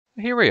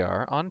here we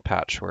are on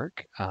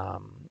Patchwerk.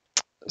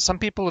 Some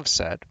people have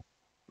said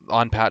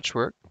on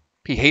Patchwerk,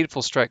 he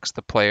hateful strikes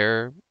the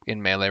player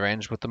in melee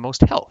range with the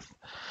most health.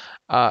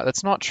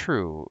 That's not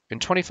true. In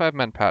 25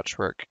 men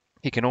Patchwerk,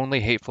 he can only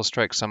hateful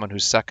strike someone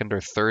who's second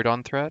or third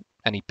on threat,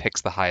 and he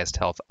picks the highest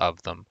health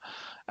of them.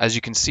 As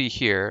you can see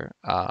here,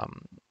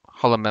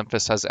 Hull of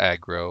Memphis has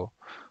aggro.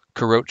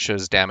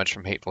 Kurocha's damage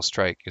from hateful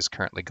strike is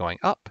currently going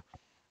up.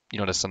 You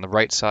notice on the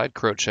right side,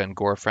 Kurocha and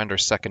Gorefriend are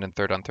second and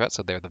third on threat,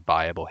 so they're the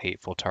viable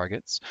hateful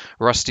targets.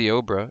 Rusty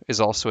Obra is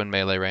also in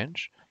melee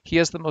range. He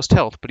has the most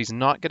health, but he's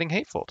not getting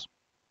hateful.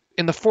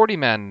 In the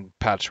 40-man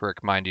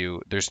Patchwerk, mind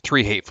you, there's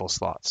 3 hateful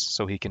slots,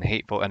 so he can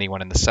hateful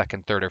anyone in the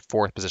second, third, or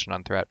fourth position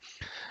on threat.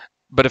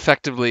 But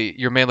effectively,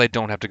 your melee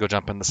don't have to go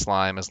jump in the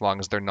slime as long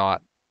as they're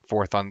not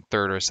fourth on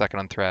third or second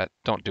on threat.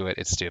 Don't do it.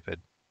 It's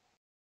stupid.